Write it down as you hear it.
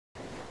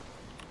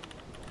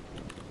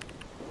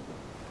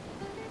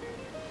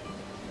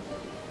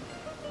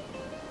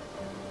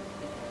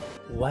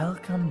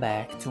Welcome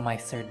back to my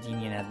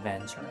Sardinian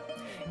adventure.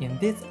 In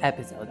this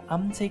episode,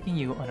 I'm taking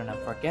you on an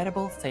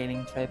unforgettable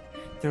sailing trip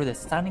through the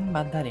stunning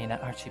Maddalena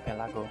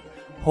Archipelago,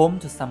 home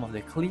to some of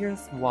the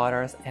clearest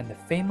waters and the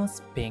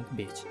famous pink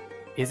beach.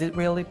 Is it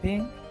really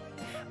pink?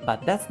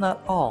 But that's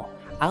not all.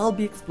 I'll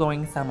be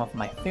exploring some of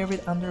my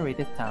favorite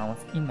underrated towns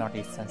in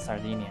northeastern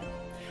Sardinia.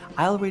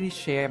 I already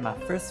shared my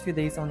first few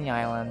days on the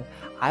island.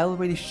 I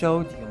already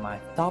showed you my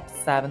top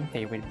 7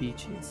 favorite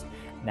beaches.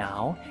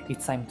 Now,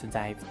 it's time to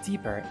dive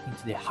deeper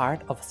into the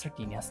heart of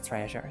Sardinia's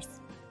treasures.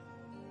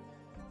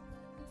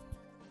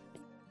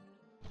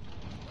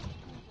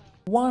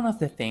 One of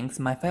the things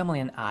my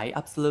family and I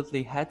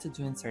absolutely had to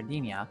do in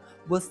Sardinia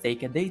was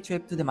take a day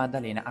trip to the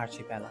Maddalena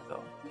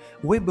Archipelago.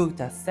 We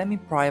booked a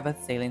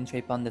semi-private sailing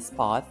trip on the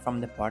spot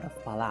from the port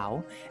of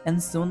Palau,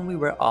 and soon we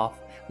were off,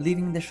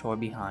 leaving the shore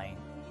behind.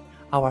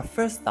 Our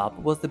first stop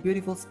was the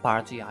beautiful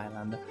Spargi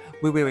Island,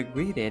 where we were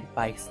greeted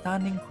by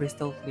stunning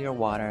crystal clear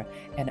water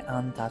and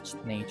untouched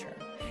nature.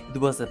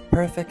 It was a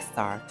perfect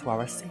start to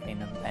our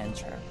sailing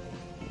adventure.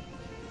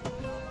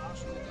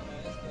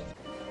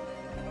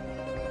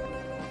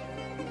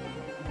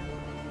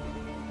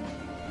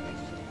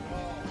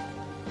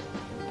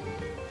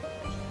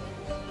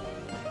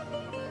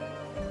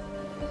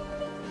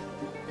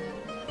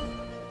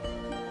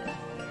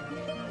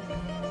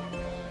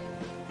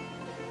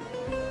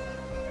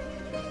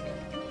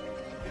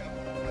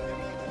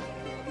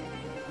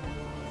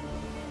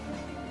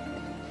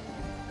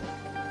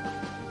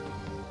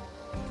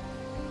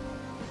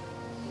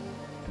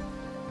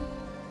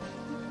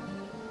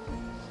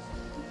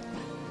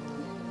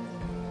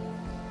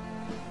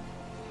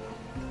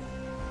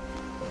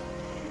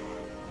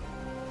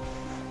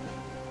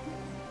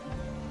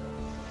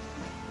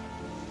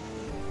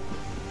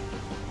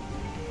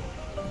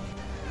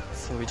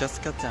 So we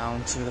just got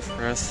down to the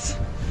first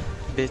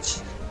beach.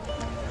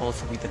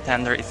 Also with the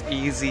tender is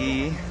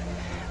easy.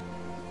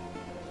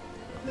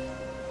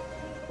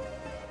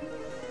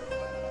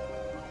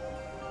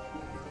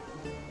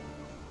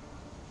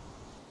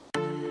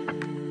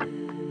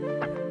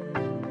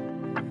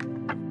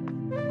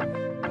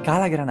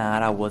 Cala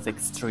Granara was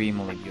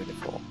extremely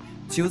beautiful.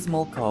 2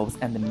 small coves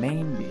and the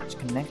main beach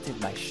connected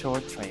by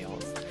short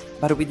trails.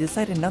 But we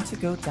decided not to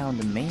go down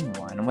the main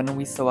one when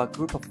we saw a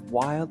group of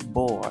wild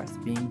boars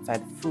being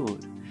fed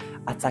food,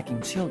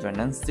 attacking children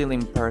and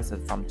stealing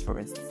purses from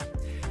tourists.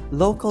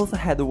 Locals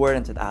had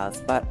warned us,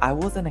 but I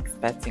wasn't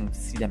expecting to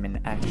see them in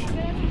action.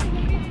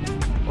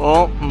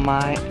 Oh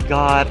my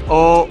god,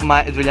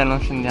 Giulia,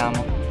 non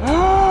scendiamo.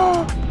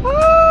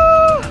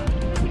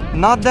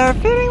 Not there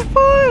feeding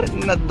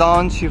food! No,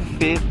 don't you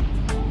feed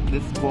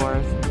these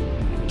boars?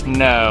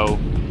 No.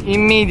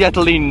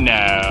 Immediately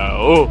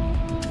no!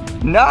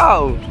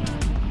 No!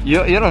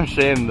 Io non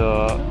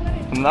scendo.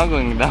 I'm not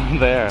going down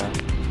there.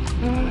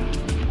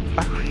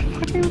 Are we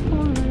fucking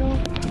for real?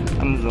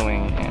 I'm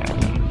zooming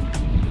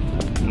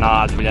in.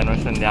 No, Giulia, non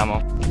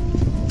scendiamo.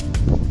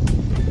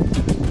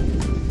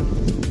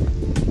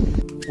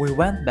 We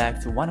went back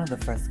to one of the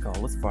first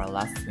coves for our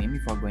last swim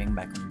before going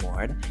back on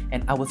board,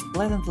 and I was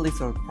pleasantly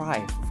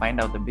surprised to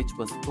find out the beach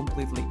was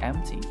completely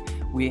empty.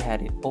 We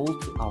had it all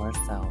to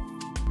ourselves.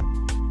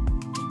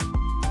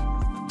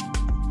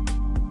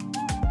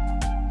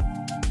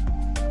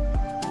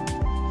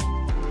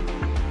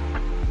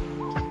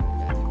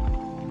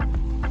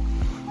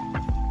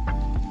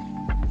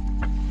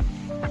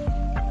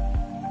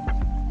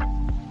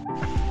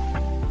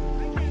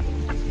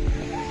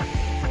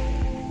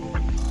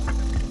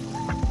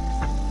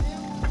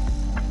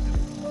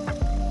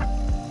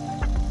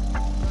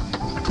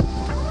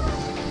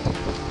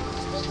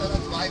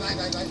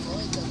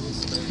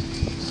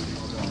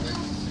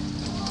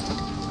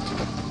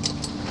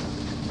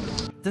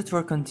 The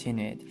tour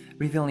continued,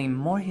 revealing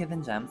more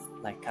hidden gems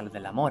like Cala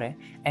dell'Amore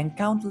and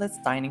countless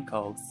tiny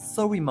coves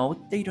so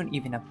remote they don't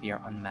even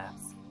appear on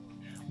maps.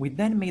 We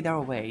then made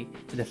our way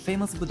to the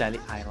famous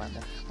Budeli Island,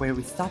 where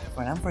we stopped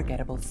for an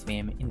unforgettable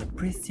swim in the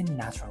pristine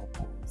natural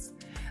pools.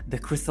 The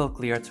crystal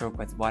clear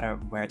turquoise water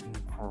were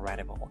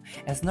incredible,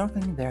 and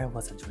snorkeling there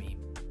was a dream.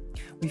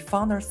 We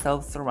found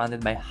ourselves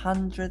surrounded by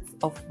hundreds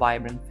of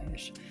vibrant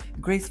fish,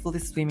 gracefully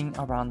swimming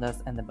around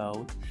us and the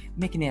boat,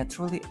 making it a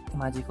truly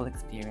magical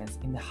experience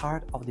in the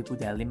heart of the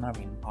Budeli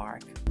Marine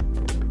Park.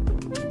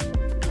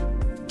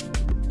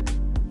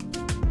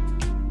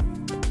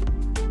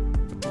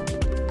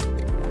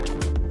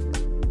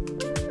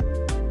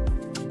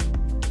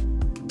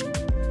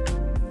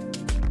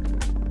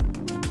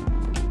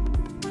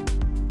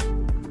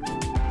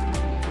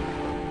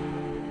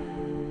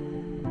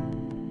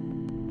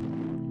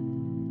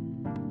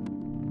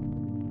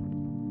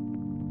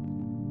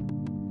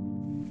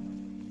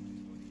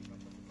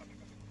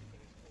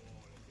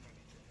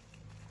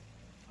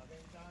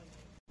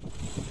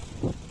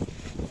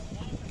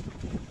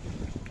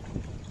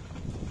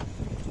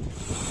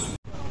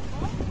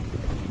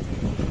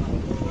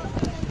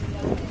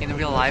 In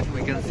real life,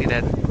 we can see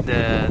that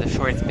the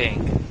shore is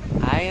pink.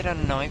 I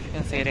don't know if you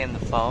can see it in the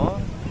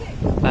phone,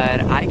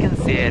 but I can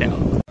see it,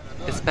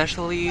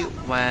 especially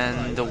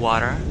when the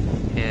water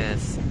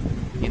is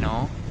you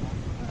know,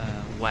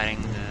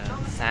 wetting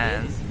the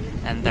sand,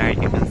 and there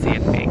you can see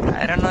it pink.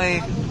 I don't know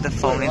if the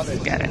phone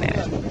is getting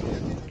it.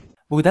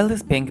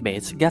 Bugdelli's pink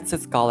beach gets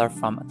its color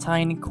from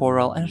tiny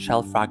coral and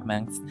shell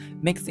fragments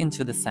mixed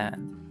into the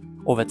sand.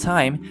 Over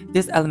time,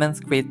 these elements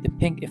create the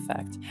pink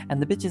effect,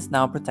 and the beach is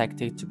now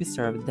protected to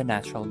preserve the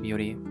natural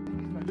beauty.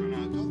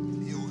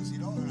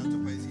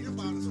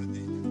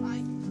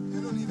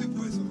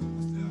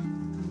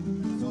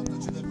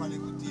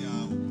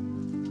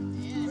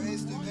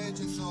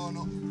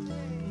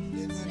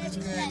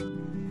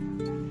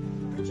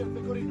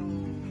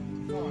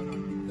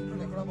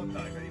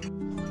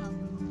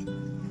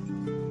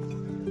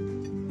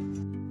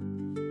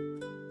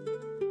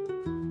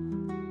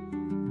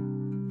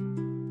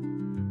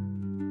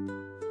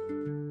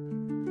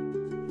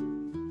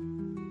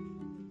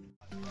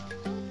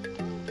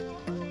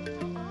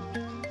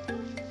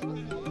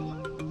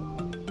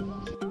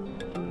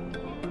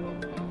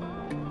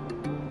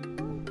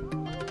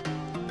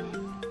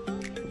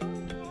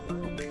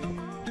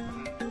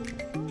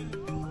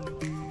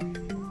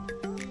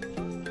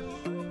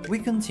 We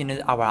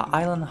continued our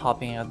island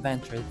hopping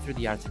adventure through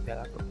the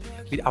archipelago,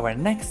 with our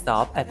next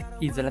stop at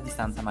Isola di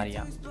Santa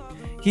Maria.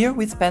 Here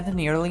we spent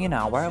nearly an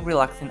hour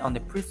relaxing on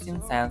the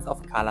pristine sands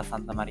of Cala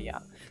Santa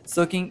Maria,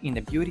 soaking in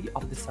the beauty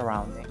of the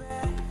surrounding.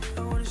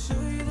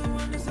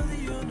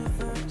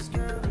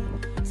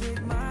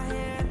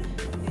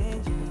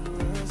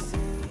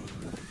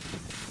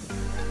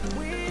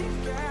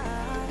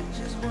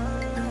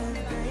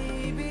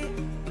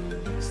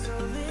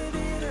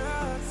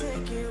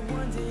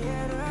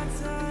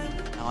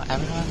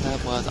 Everyone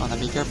that was on a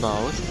bigger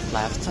boat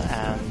left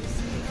and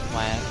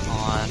went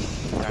on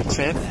their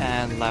trip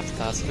and left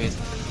us with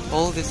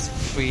all this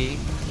free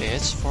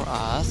beach for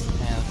us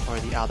and for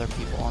the other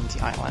people on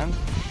the island,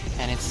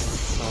 and it's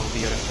so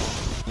beautiful.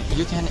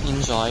 You can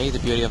enjoy the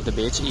beauty of the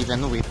beach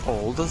even with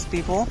all those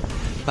people,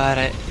 but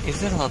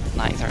it's a lot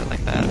nicer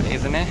like that,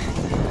 isn't it?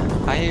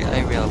 I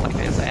really like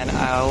this, and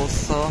I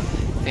also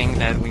think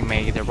that we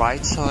made the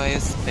right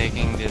choice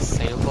taking this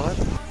sailboat.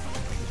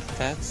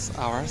 That's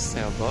our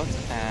sailboat,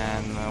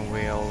 and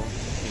we'll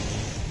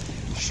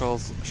be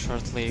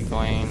shortly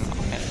going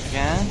on it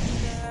again.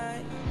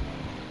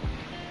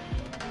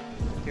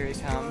 Here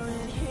it comes.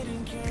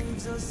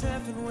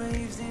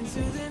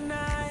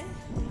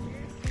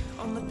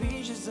 On the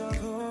beaches of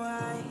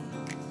Hawaii,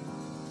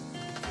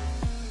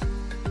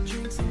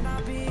 drinks in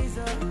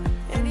Ibiza.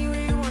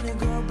 Anywhere you wanna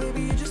go,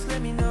 baby, you just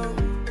let me know.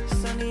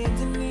 Sunny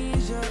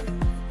Indonesia,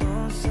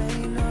 don't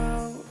say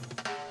no.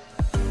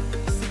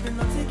 Sipping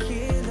on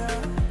tequila,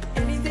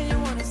 anything you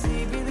wanna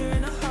see, be there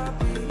in a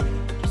heartbeat.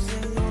 Just say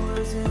the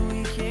words and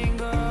we can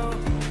go.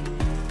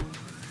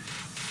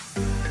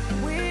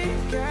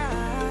 We've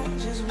got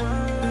just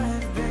one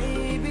life,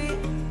 baby,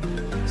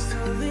 so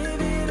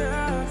live it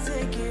up,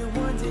 take it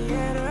one day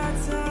at a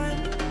time.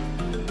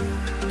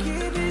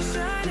 Keep it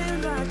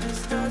shining like the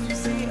stars we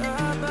see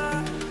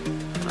above.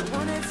 I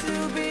wanted to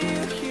be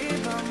here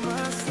by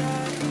my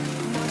side.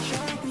 My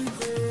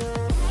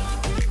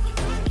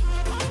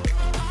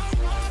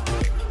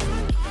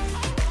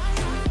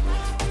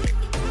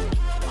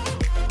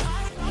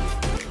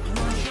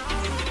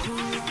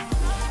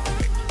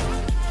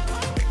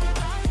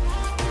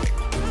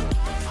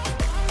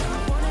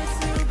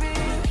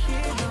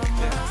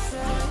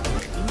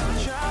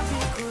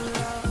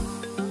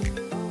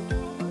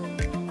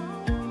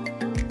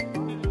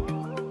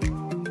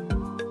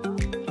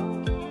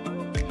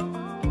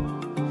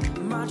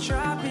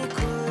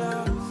tropical.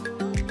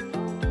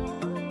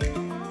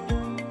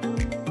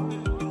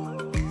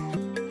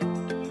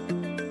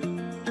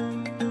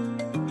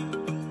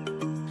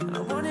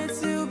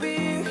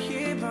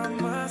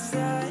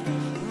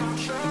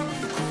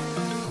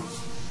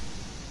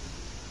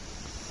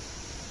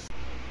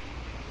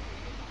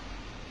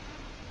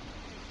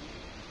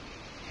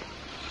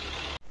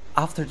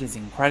 After this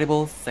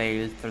incredible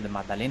sail through the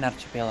Maddalena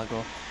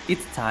Archipelago,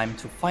 it's time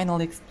to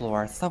finally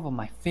explore some of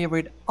my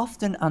favorite,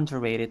 often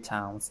underrated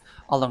towns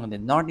along the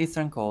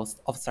northeastern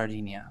coast of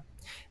Sardinia.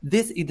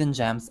 These hidden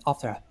gems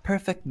offer a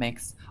perfect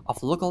mix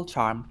of local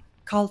charm,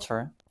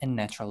 culture, and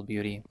natural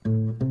beauty.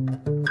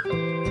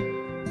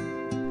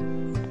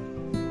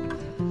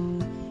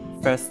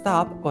 First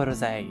stop,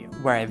 Orosei,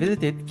 where I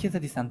visited Chiesa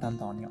di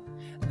Sant'Antonio.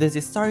 This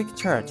historic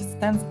church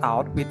stands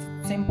out with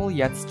simple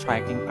yet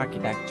striking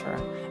architecture,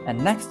 and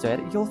next to it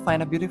you'll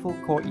find a beautiful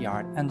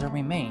courtyard and the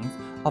remains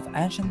of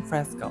ancient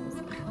frescoes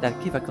that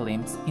give a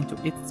glimpse into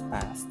its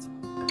past.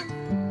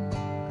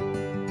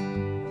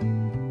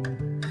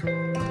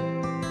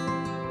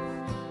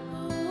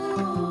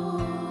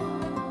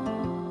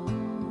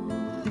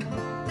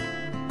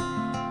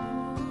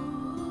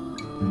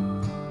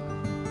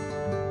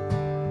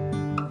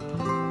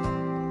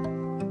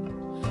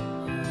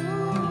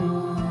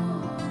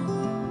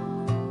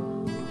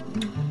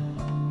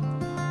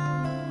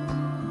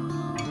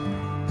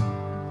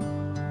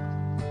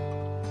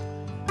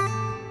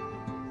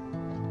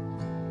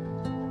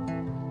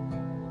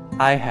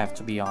 I have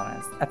to be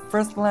honest, at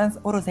first glance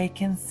Orosei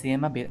can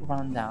seem a bit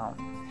run down.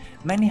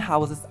 Many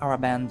houses are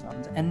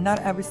abandoned and not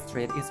every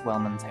street is well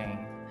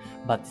maintained.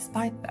 But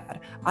despite that,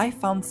 I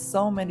found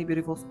so many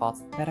beautiful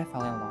spots that I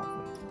fell in love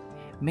with.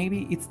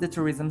 Maybe it's the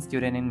tourism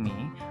student in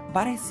me,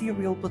 but I see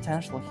real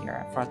potential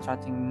here for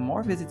attracting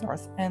more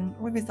visitors and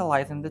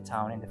revitalizing the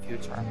town in the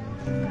future.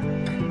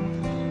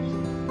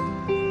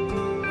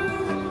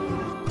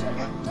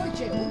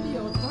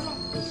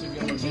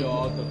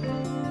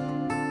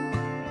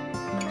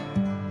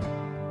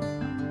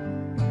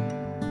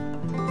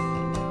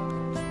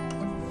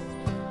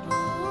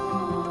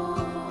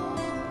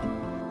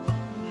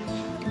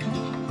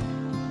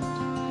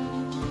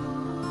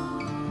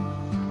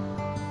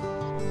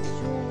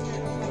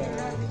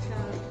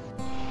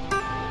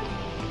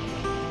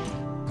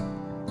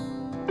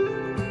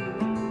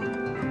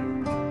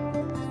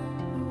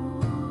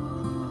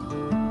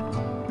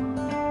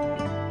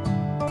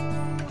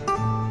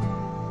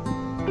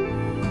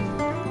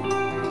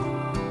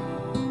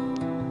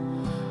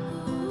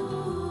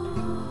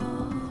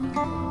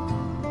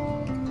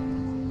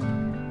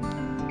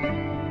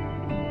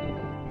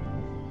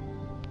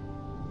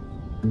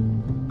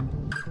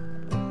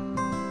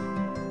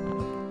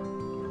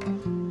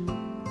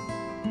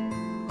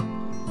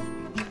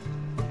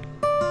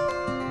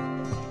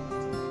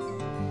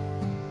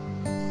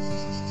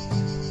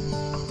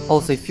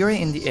 Also, if you're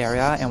in the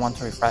area and want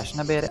to refresh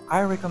a bit,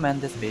 I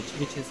recommend this beach,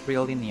 which is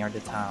really near the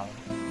town.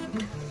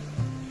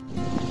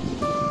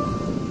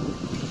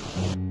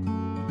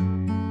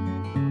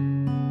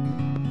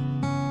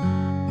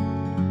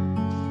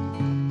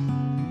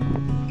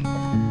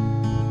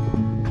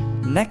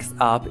 Next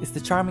up is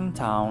the charming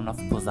town of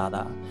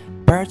Posada,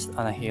 perched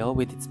on a hill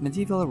with its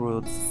medieval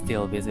roots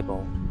still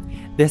visible.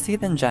 This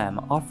hidden gem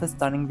offers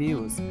stunning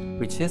views,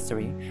 rich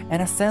history,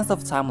 and a sense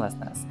of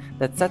timelessness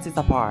that sets it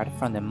apart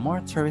from the more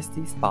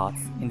touristy spots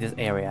in this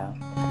area.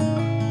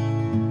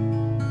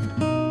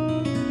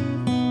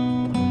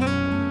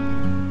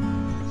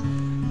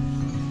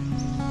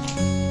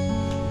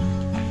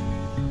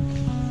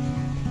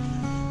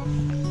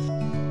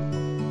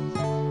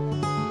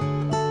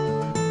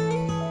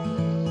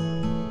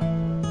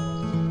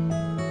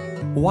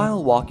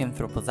 While walking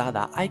through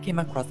Posada, I came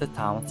across the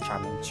town's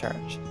charming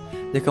church.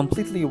 The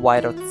completely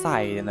white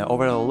outside and the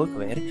overall look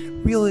of it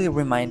really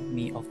remind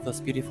me of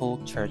those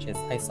beautiful churches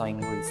I saw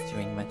in Greece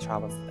during my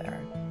travels there.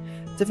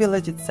 The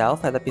village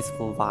itself had a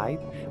peaceful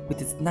vibe,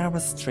 with its narrow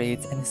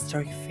streets and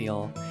historic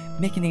feel,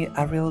 making it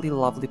a really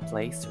lovely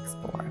place to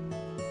explore.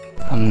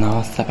 I'm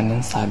now stepping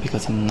inside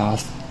because I'm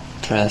not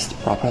dressed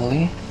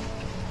properly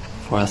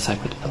for a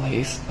sacred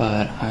place,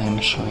 but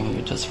I'm showing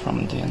you just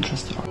from the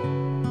entrance door.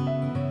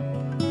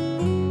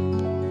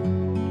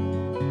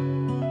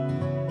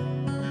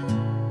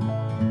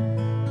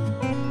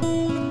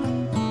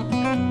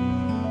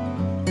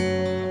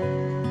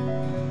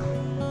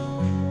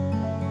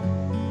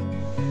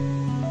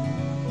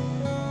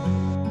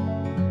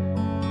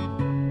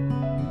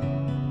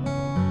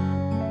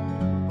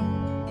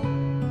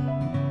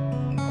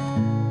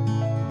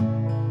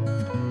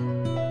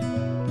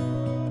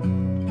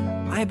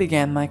 I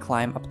began my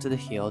climb up to the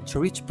hill to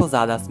reach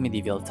Posada's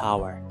medieval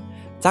tower.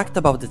 Tucked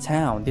above the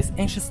town, these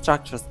ancient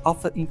structures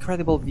offer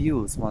incredible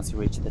views once you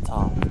reach the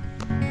top.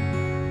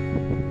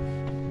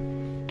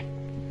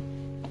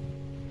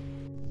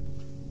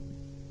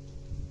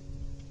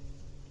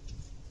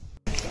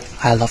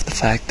 I love the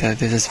fact that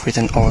this is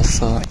written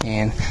also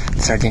in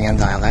Sardinian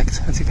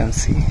dialect, as you can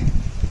see.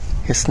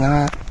 It's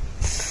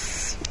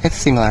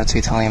similar to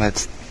Italian, but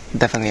it's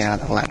definitely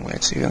another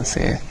language, you can see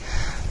it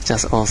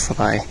just also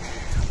by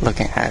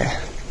looking at it.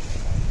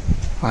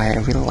 I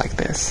really like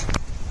this.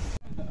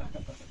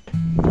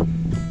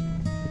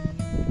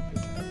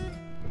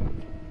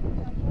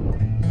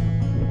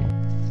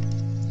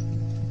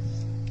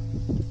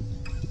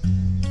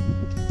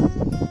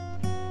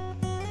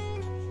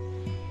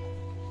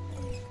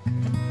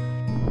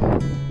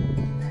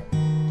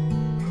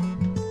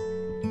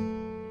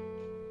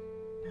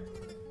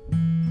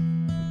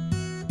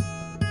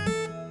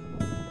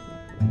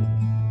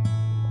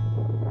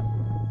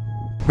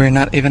 We're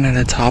not even at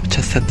the top,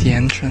 just at the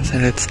entrance,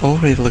 and it's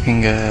already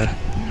looking good.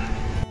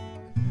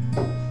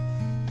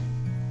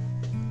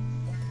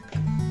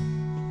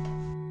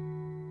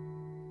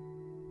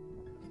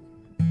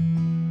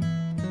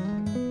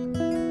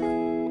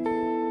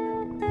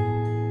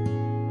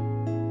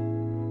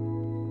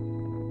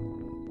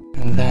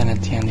 And then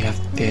at the end you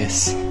have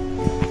this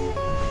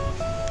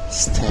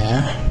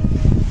stair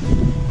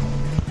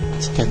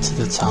to get to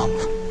the top,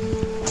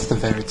 to the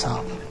very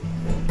top.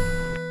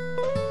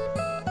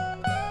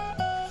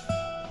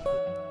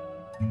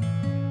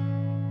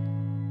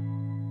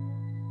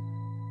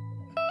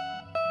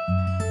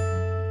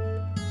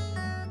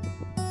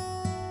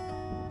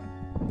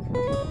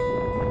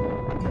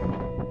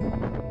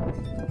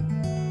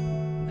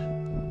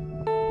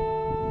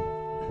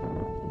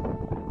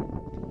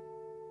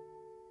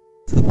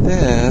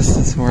 This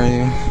is where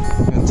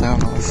you go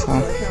down also.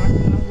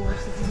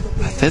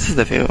 But this is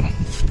the view.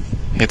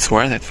 It's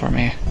worth it for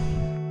me.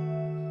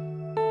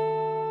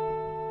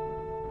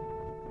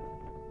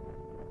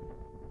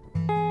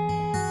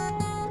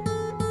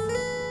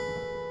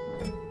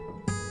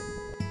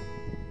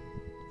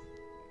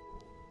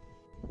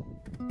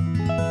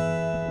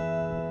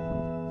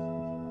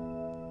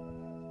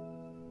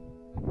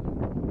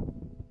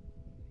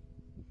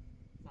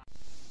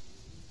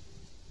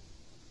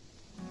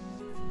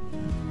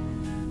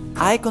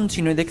 I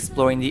continued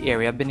exploring the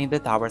area beneath the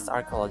tower's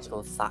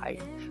archaeological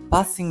site,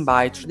 passing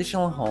by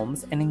traditional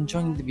homes and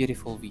enjoying the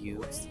beautiful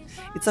views.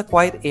 It's a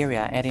quiet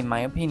area and in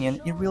my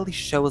opinion, it really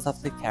shows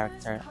off the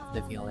character of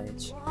the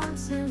village.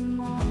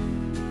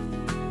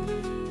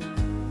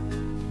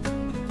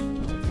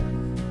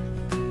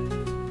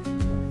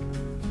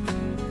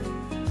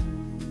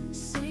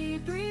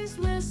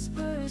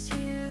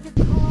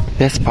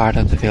 This part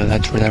of the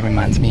village really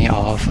reminds me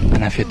of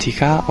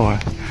Anafiotika or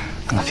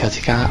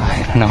Anafiotika,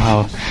 I don't know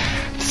how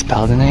to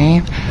spell the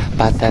name,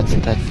 but that's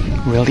the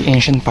really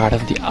ancient part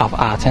of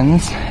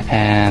Athens,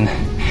 and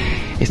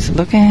it's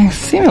looking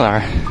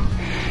similar.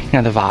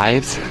 You know, the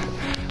vibes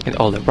with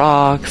all the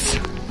rocks.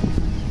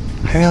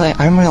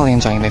 I'm really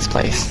enjoying this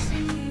place.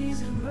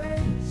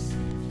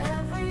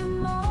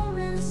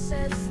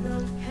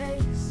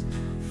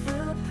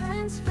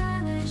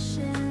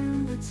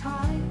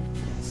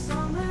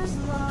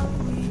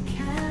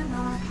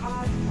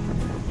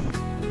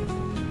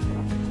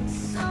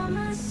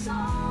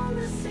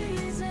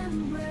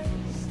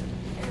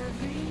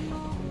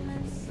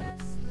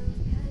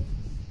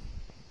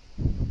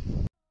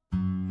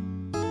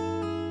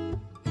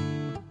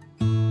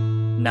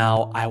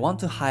 Now, I want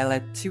to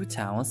highlight two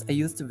towns I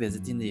used to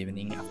visit in the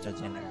evening after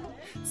dinner,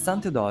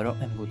 San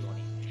Teodoro and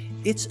Budoni.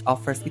 Each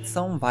offers its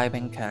own vibe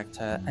and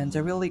character, and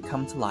they really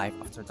come to life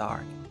after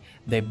dark.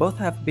 They both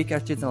have big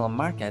artisanal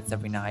markets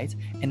every night,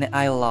 and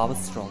I love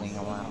strolling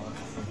around.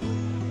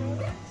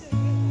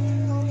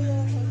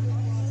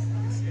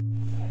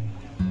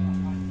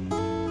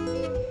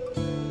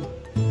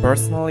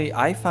 Personally,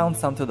 I found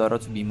San Teodoro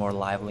to be more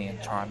lively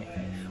and charming,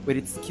 with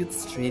its cute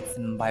streets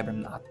and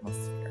vibrant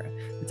atmosphere.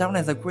 The town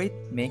has a great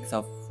mix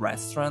of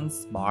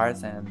restaurants,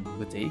 bars, and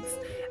boutiques,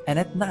 and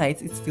at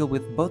night it's filled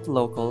with both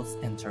locals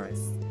and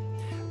tourists.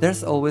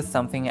 There's always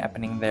something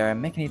happening there,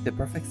 making it the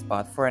perfect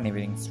spot for an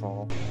evening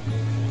stroll.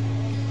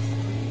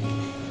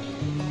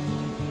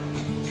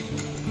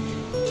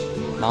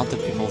 Not the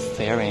people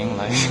staring,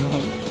 like,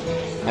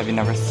 have you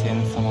never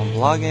seen someone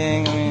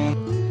vlogging? I mean...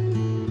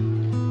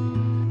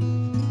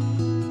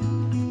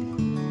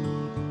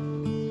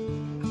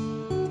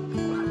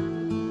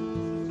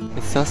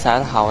 It's so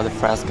sad how the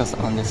frescoes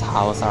on this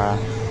house are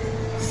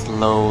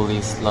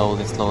slowly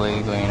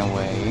going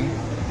away.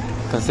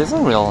 Because these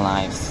are real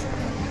nice.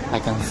 I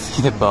can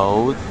see the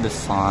boat, the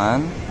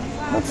sun.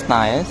 That's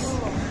nice.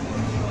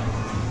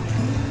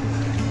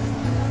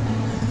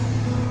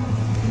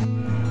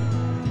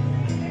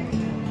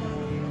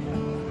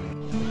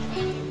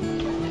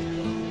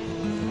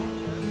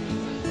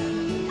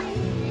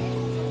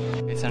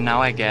 Okay, so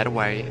now I get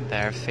why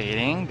they're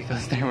fading,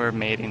 because they were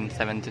made in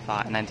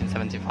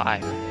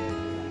 1975.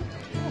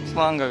 That's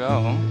long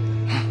ago.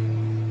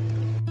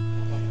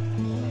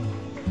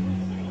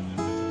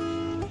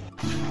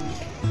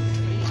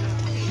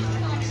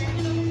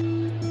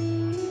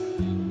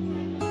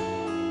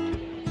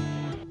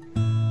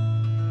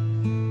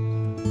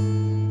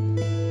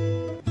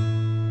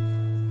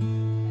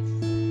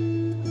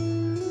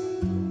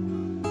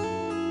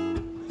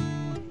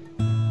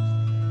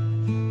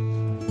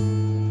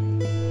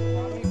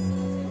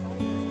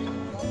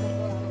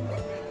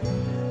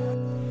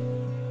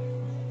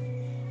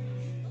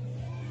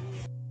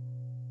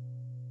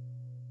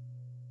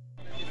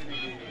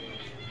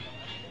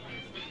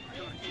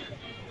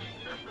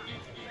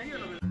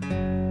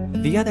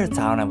 The other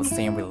town I was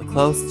staying really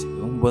close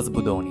to was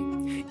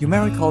Budoni. You may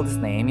recall this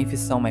name if you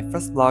saw my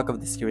first vlog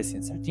of the series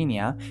in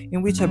Sardinia,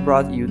 in which I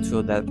brought you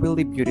to that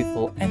really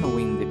beautiful and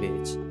windy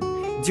beach.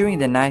 During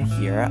the night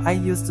here, I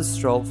used to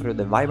stroll through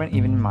the vibrant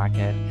evening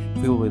market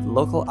filled with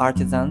local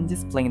artisans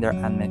displaying their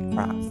handmade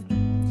crafts.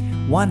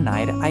 One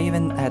night, I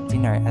even had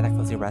dinner at a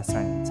cozy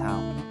restaurant in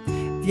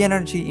town. The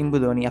energy in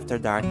Budoni after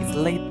dark is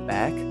laid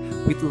back,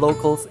 with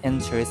locals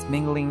and tourists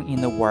mingling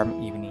in the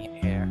warm evening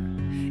air.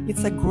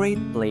 It's a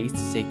great place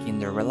to take in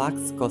the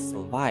relaxed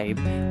coastal vibe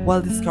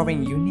while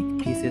discovering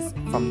unique pieces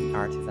from the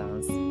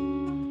artisans.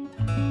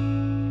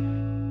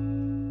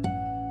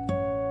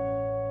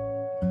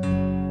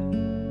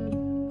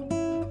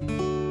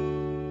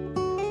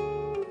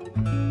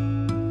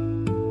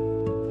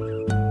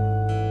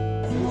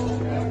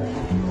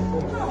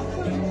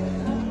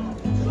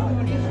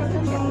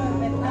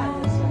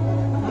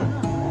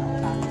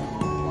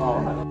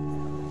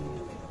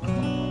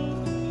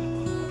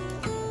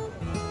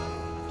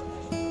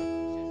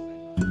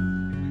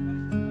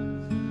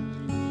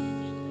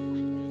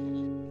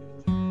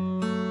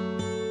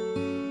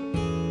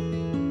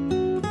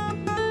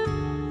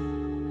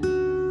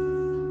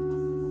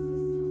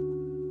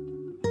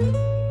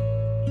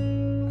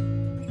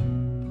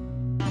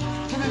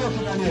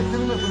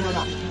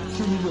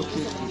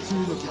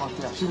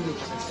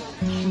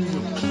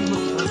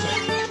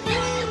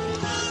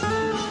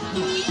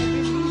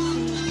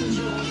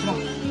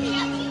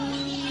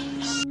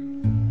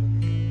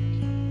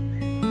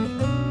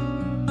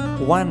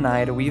 One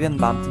night, we even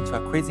bumped into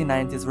a crazy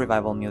 90s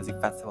revival music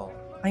festival.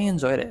 I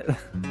enjoyed it.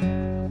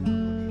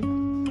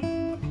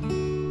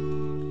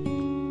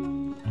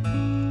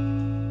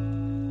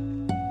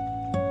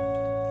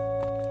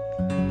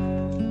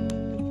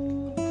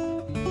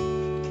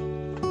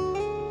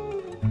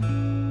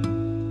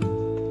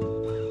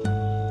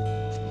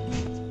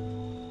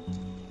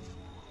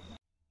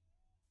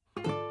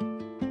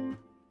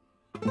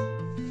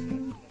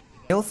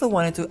 I also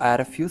wanted to add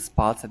a few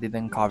spots I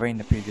didn't cover in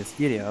the previous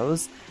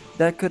videos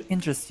that could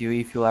interest you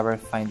if you ever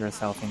find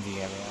yourself in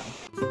the area.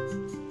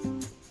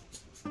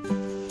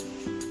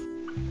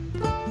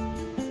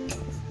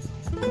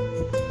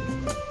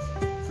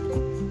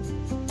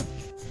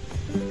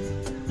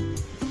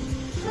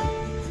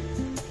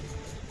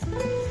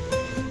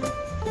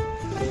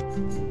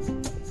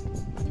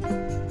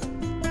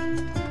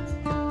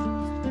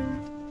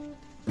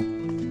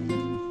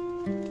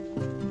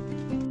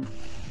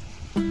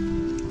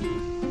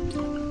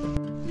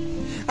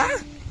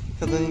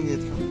 Cadê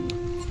indietro?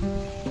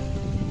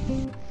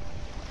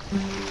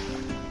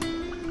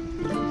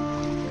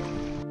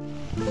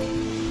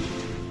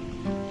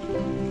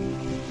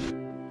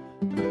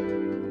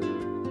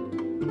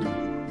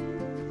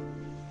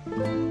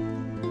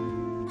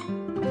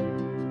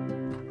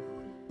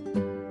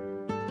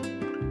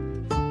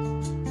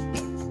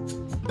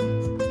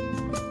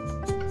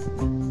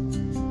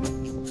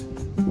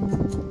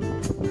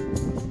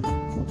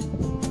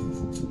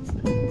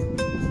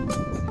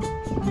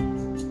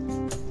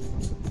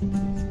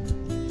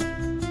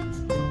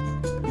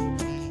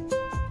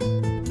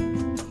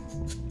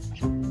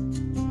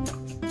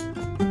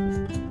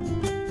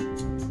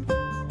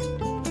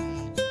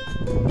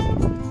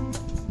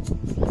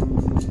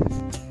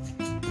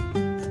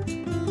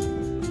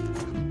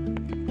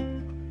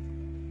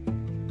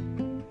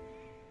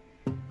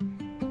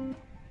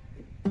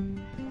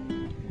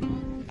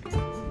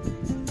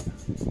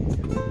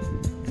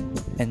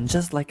 And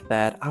just like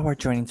that, our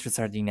journey through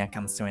Sardinia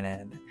comes to an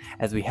end.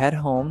 As we head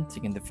home,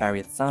 taking the ferry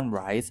at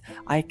sunrise,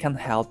 I can't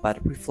help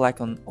but reflect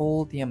on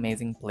all the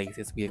amazing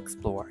places we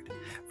explored,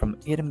 from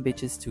hidden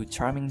beaches to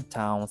charming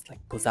towns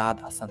like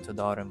Posada, San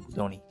Teodoro and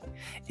Budoni.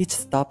 Each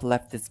stop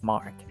left its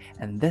mark,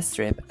 and this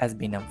trip has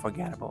been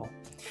unforgettable.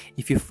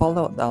 If you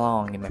followed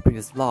along in my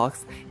previous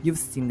vlogs, you've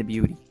seen the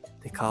beauty,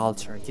 the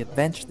culture, the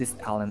adventure this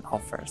island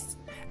offers.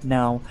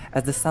 Now,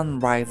 as the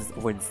sun rises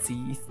over the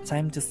sea, it's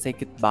time to say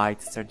goodbye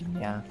to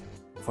Sardinia.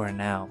 For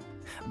now.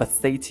 But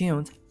stay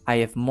tuned, I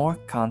have more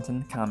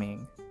content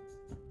coming.